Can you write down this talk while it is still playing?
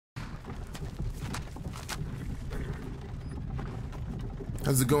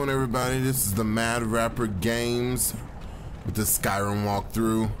How's it going, everybody? This is the Mad Rapper Games with the Skyrim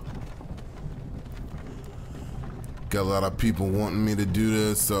walkthrough. Got a lot of people wanting me to do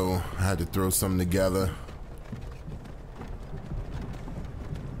this, so I had to throw something together.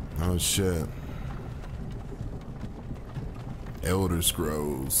 Oh shit. Elder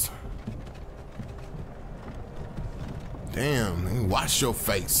Scrolls. Damn, wash your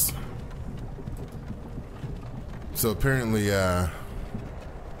face. So apparently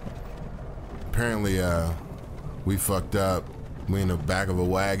we fucked up. We in the back of a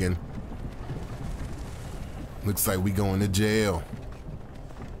wagon. Looks like we going to jail.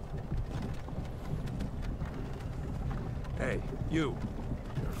 Hey, you're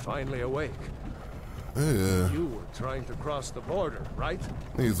finally awake. You were trying to cross the border, right?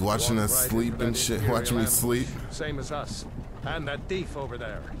 He was watching us sleep and shit, watching me sleep. Same as us. And that thief over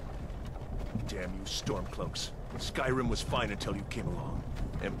there. Damn you Stormcloaks. Skyrim was fine until you came along.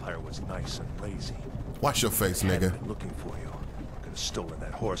 Empire was nice and lazy. Wash your face, nigga. I've been looking for you. Could have stolen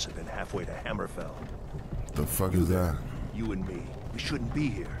that horse and been halfway to Hammerfell. The fuck is that? You and me. We shouldn't be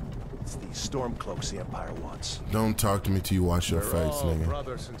here. It's these Stormcloaks the Empire wants. Don't talk to me till you wash your face, all nigga.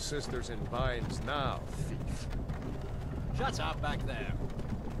 Brothers and sisters in binds now, thief. Shut up back there.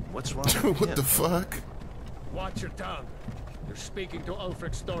 What's wrong with What him? the fuck? Watch your tongue. You're speaking to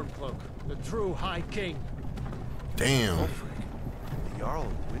Ulfric Stormcloak, the true High King. Damn. Ulfric? The Jarl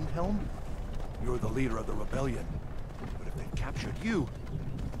of Windhelm? You're the leader of the rebellion. But if they captured you...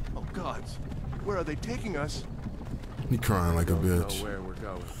 Oh gods, where are they taking us? He crying like a Don't know bitch. where we're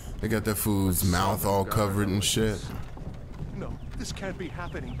going. They got that fool's mouth all covered and shit. No, this can't be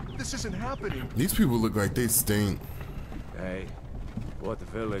happening. This isn't happening. These people look like they stink. Hey, what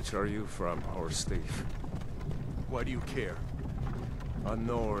village are you from, horse thief? Why do you care? A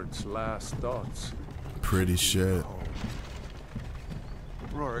Nord's last thoughts. Pretty shit.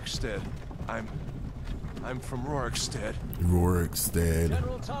 Rorikstead. I'm from Rorikstead. Rorikstead.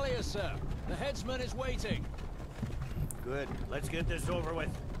 General Tullius, sir. The headsman is waiting. Good. Let's get this over with.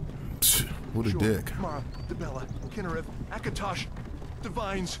 What a dick. Mara, Debella, Kinnereth, Akatosh,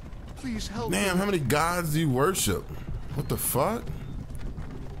 Divines, please help Damn, me. how many gods do you worship? What the fuck?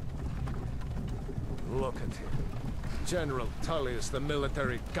 Look at him. General Tullius, the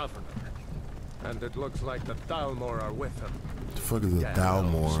military governor. And it looks like the Dalmor are with him. What the fuck is a Damn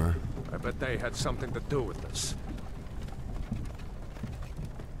Dalmor? I bet they had something to do with this.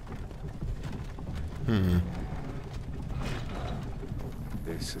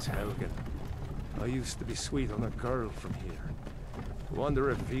 This is Helgen. I used to be sweet on a girl from here. Wonder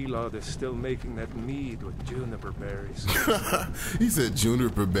if Vilod is still making that mead with juniper berries. He said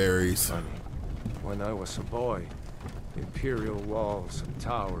juniper berries. Funny. When I was a boy, imperial walls and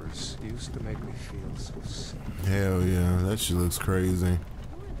towers used to make me feel so sick. Hell yeah, that shit looks crazy. Who are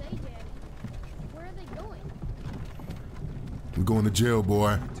they, Daddy? Where are they going? We're going to jail,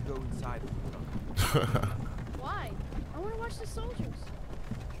 boy. To go inside. Why? I want to watch the soldiers.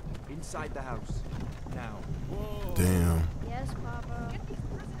 Inside the house. Now. Damn. Yes, Papa. Get these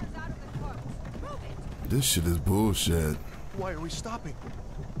prisoners out of the courts. Move it. This shit is bullshit. Why are we stopping?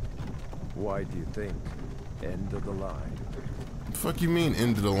 Why do you think? End of the line. The fuck you mean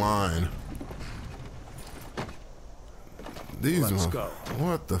end of the line? These Let's ones. go.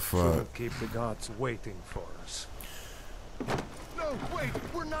 What the fuck? Shouldn't keep the gods waiting for us. No, wait,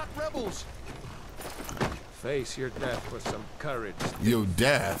 we're not rebels. Face your death with some courage. Yo,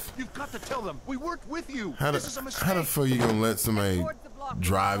 death. You've got to tell them we worked with you. How This is a mistake. the fuck you gonna let somebody Towards the block.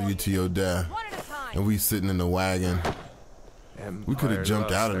 drive you to your death? One at a time. And we sitting in the wagon. We could have Empire jumped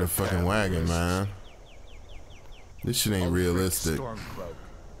loves out of their the fucking wagon, families. man. This shit ain't realistic. Stormcloak.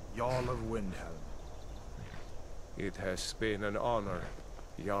 Jarl of Windhelm. It has been an honor,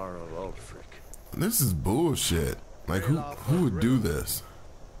 Jarl Ulfric. This is bullshit. Like, who would do this?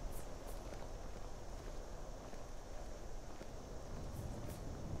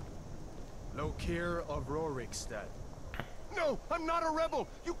 Lokir of Rorikstead. No, I'm not a rebel.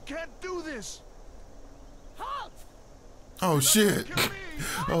 You can't do this. Halt! Oh shit. Kill me.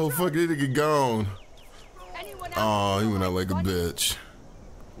 Oh fuck, this nigga gone. Anyone else? Oh, he went out like a bitch.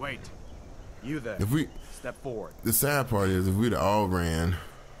 Wait. You there. If we, Step forward. the sad part is if we'd all ran.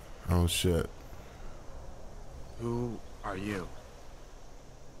 Oh shit. Who are you?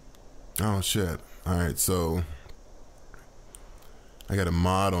 Oh shit. Alright, so I got a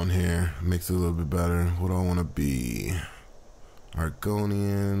mod on here. Makes it a little bit better. What do I want to be?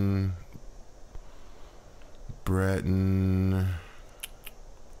 Argonian, Breton,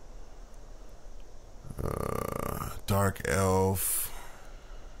 Dark Elf,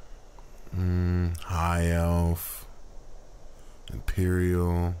 High Elf,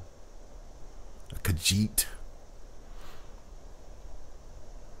 Imperial. A Khajiit.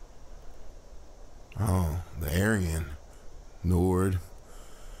 Oh, the Aryan. Nord.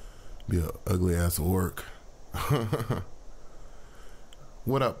 Be a ugly ass orc.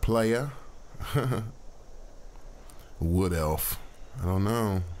 What up, player? Wood elf. I don't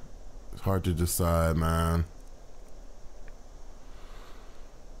know. It's hard to decide, man.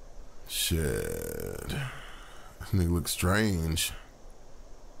 Shit. This nigga looks strange.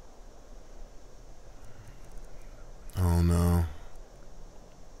 I don't know.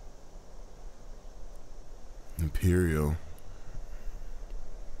 Imperial.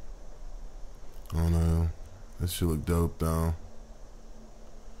 I don't know. That shit look dope though.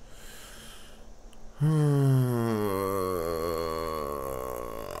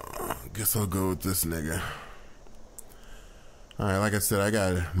 Guess I'll go with this nigga. Alright, like I said, I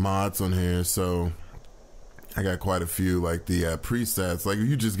got mods on here, so I got quite a few, like the presets. Like if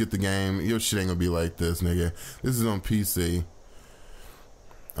you just get the game, your shit ain't gonna be like this, nigga. This is on PC.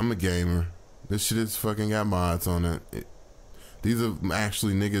 I'm a gamer. This shit has fucking got mods on it. These are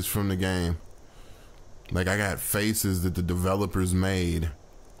actually niggas from the game. Like I got faces that the developers made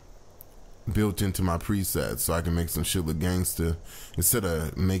built into my presets so I can make some shit look gangster instead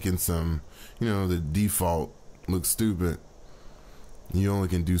of making some, you know, the default look stupid. You only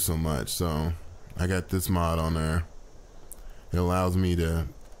can do so much. So I got this mod on there. It allows me to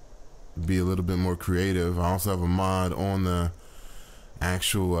be a little bit more creative. I also have a mod on the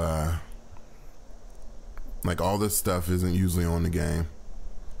actual like all this stuff isn't usually on the game.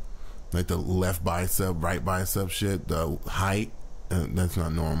 Like the left bicep, right bicep shit, the height, that's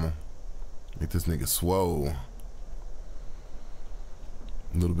not normal. Make this nigga swole.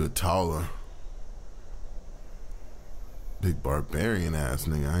 A little bit taller. Big barbarian ass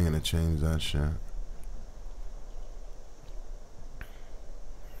nigga. I ain't gonna change that shit.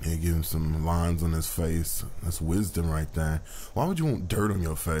 Yeah, give him some lines on his face. That's wisdom right there. Why would you want dirt on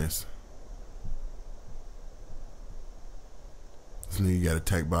your face? This nigga got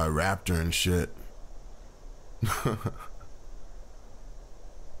attacked by a raptor and shit.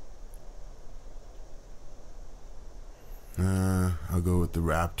 I'll go with the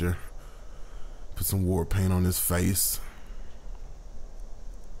raptor. Put some war paint on his face.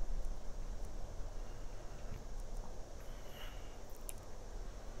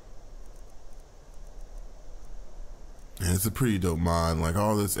 And it's a pretty dope mod. Like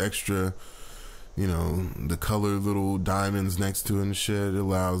all this extra, you know, the color little diamonds next to it and shit, it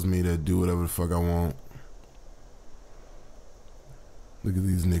allows me to do whatever the fuck I want. Look at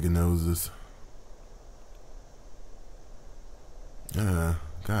these nigga noses.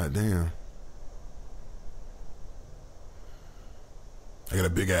 God damn. I got a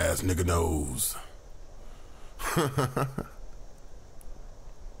big ass nigga nose.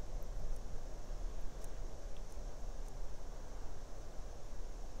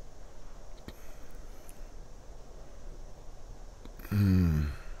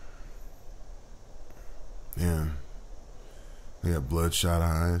 Yeah. They got bloodshot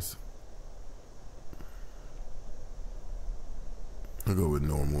eyes. I'll go with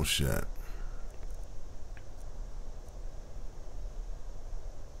normal shit.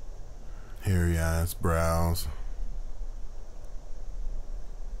 Hairy ass brows.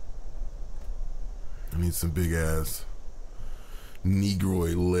 I need some big ass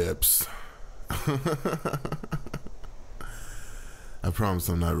negroid lips. I promise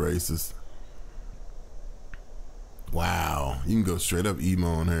I'm not racist. Wow, you can go straight up emo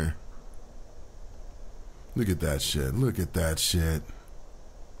on her. Look at that shit. Look at that shit.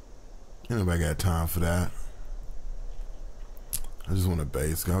 Ain't nobody got time for that. I just want a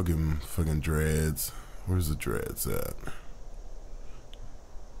basic. I'll give him fucking dreads. Where's the dreads at?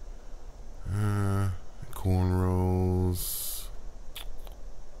 Cornrows.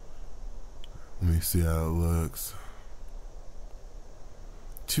 Let me see how it looks.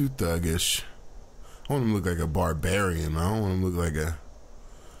 Too thuggish. I want him to look like a barbarian. I don't want him to look like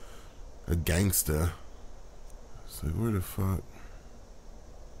a gangster. It's like, where the fuck?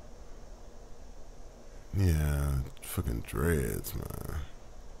 Yeah, fucking dreads, man.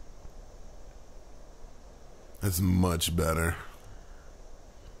 That's much better.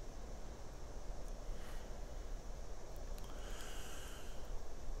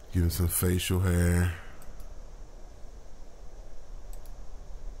 Give him some facial hair.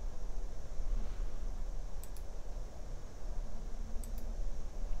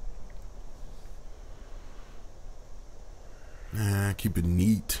 Keep it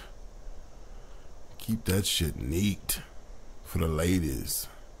neat. Keep that shit neat for the ladies.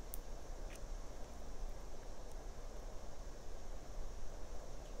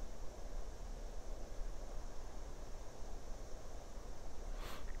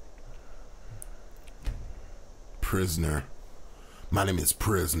 Prisoner. My name is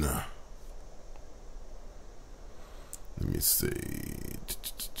Prisoner. Let me see.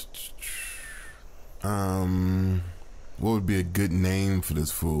 What would be a good name for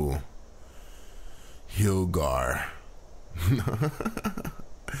this fool? Hilgar.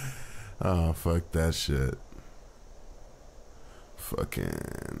 Oh, fuck that shit.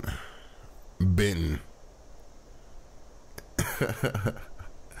 Fucking Benton.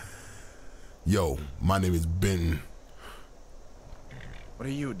 Yo, my name is Benton. What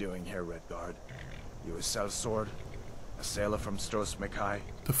are you doing here, Redguard? You a sellsword? A sailor from Stros Mackay?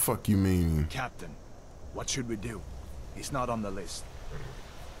 The fuck you mean? Captain, what should we do? He's not on the list.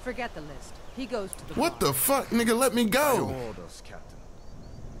 Forget the list. He goes to the What bar. the fuck, nigga? Let me By go. your orders, Captain.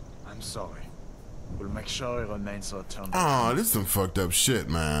 I'm sorry. We'll make sure he remains returned. Oh, this some fucked up shit,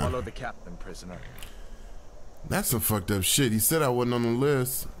 man. Follow the captain, prisoner. That's some fucked up shit. He said I wasn't on the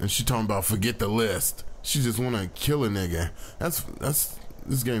list, and she talking about forget the list. She just wanna kill a nigga. That's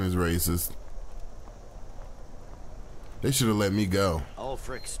this game is racist. They should have let me go.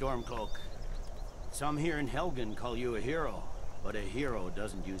 Ulfric Stormcloak. Some here in Helgen call you a hero, but a hero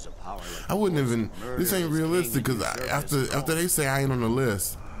doesn't use a power like I wouldn't yours. even. This ain't Murder is realistic king because and you serve his after they say I ain't on the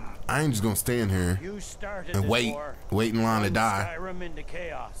list, I ain't just gonna stand here You started and this wait war, in line to turned die. Skyrim into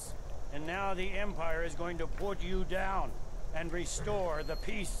chaos, and now the Empire is going to put you down and restore the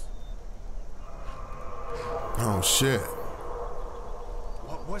peace. Oh shit.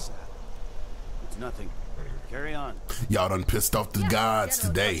 What was that? It's nothing. Carry on. Y'all done pissed off the gods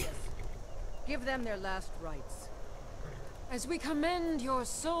General today. Douglas. Give them their last rites. As we commend your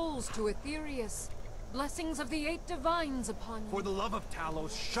souls to Aetherius, blessings of the 8 divines upon you. For the love of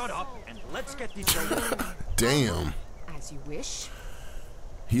Talos, shut up and let's get these over. Damn. As you wish.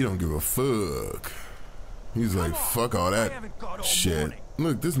 He don't give a fuck. He's like, fuck all that haven't got all shit. morning.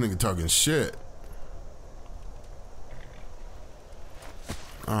 Look, this nigga talking shit.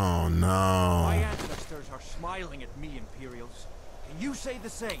 Oh no. My ancestors are smiling at me, Imperials. Can you say the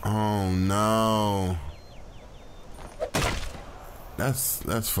same? Oh no.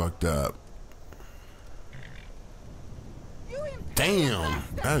 That's fucked up. Damn,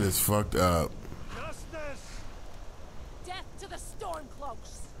 that is fucked up. Justice! Death to the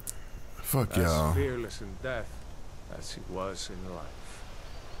Stormcloaks! Fuck As y'all. fearless in death as he was in life.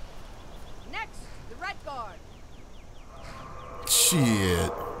 Next, the Red Guard.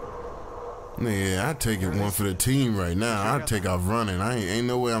 Shit. Yeah, I take it one for the team right now. I take off running. Ain't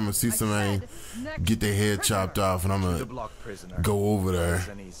no way I'm gonna see somebody get their head chopped off and I'm The gonna block prisoner. go over there Nice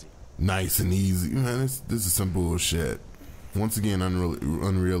and easy. nice and easy. Man, this is some bullshit. Once again,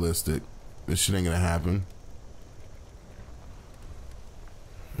 unrealistic. This shit ain't gonna happen.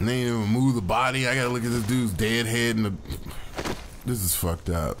 And they ain't even move the body. I gotta look at this dude's dead head and this is fucked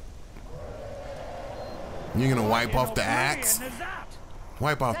up. You gonna wipe off the axe?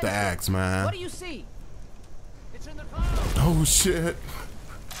 Wipe off the axe, man. What do you see? It's in the clouds. Oh shit.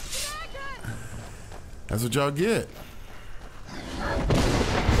 That's what y'all get.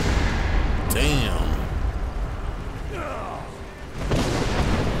 Damn.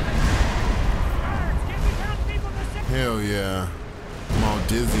 Hell yeah. I'm all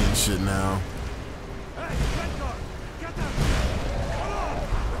dizzy and shit now. Hey, Red Guard! Get them! Come on!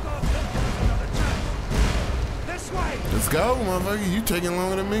 Another chance! This way! Let's go, motherfucker. You taking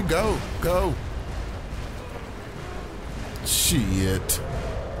longer than me. Go. Go. Shit.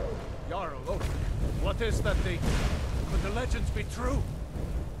 Jarl, look. What is that thing? Could the legends be true?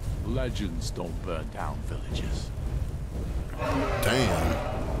 Legends don't burn down villages.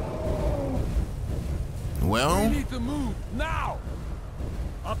 Damn. We Well, need to move now.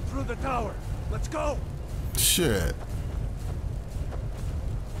 Up through the tower. Let's go. shit.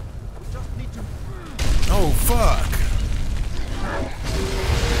 We just need to... Oh, fuck.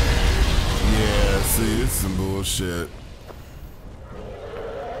 Yeah, see, this is some bullshit.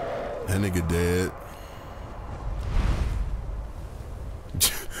 That nigga dead.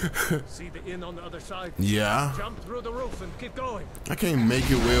 See the inn on the other side? Yeah. Jump through the roof and keep going. I can't make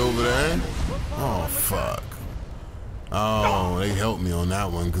it way over there. Oh, fuck. Oh, they helped me on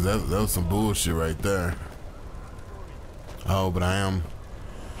that one because that was some bullshit right there. Oh, but I am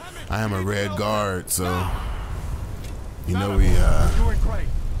a red guard, so you know we Doing great.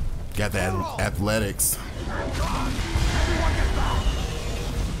 got that athletics.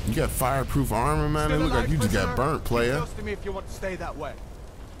 You got fireproof armor, man. It look like you just got burnt, player. Close to me if you want to stay that way.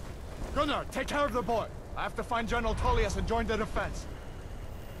 Gunnar, take care of the boy. I have to find General Tullius and join the defense.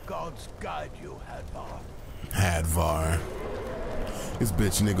 Gods guide you, Hadvar. Hadvar. This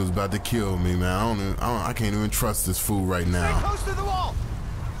bitch nigga's about to kill me, man. I can't even trust this fool right Stay now. close to the wall.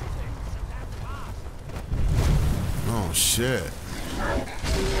 Oh shit.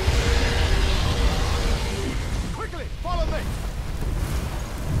 Quickly, follow me.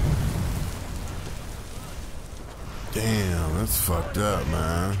 Damn, that's fucked up,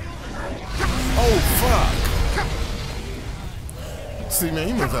 man. Oh fuck. See, man,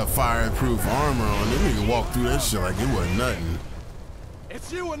 you must have fireproof armor on. This nigga walk through that shit like it wasn't nothing. It's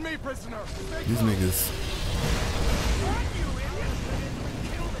you and me, prisoner. These niggas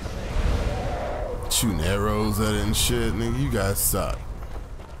shooting arrows at it and shit. Nigga, you guys suck.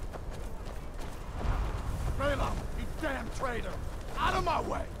 Balaam, you damn traitor. Out of my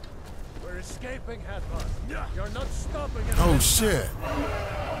way. We're escaping, Hetman. You're not stopping us. Oh shit.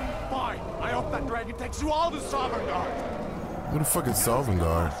 Fine. I hope that dragon takes you all to Sovngarde. What the fuck is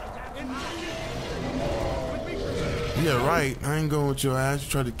Sovngarde? Yeah, right. I ain't going with your ass. You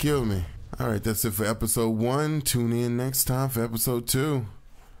tried to kill me. Alright, that's it for episode 1. Tune in next time for episode 2.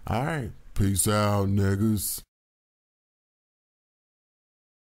 Alright. Peace out, niggas.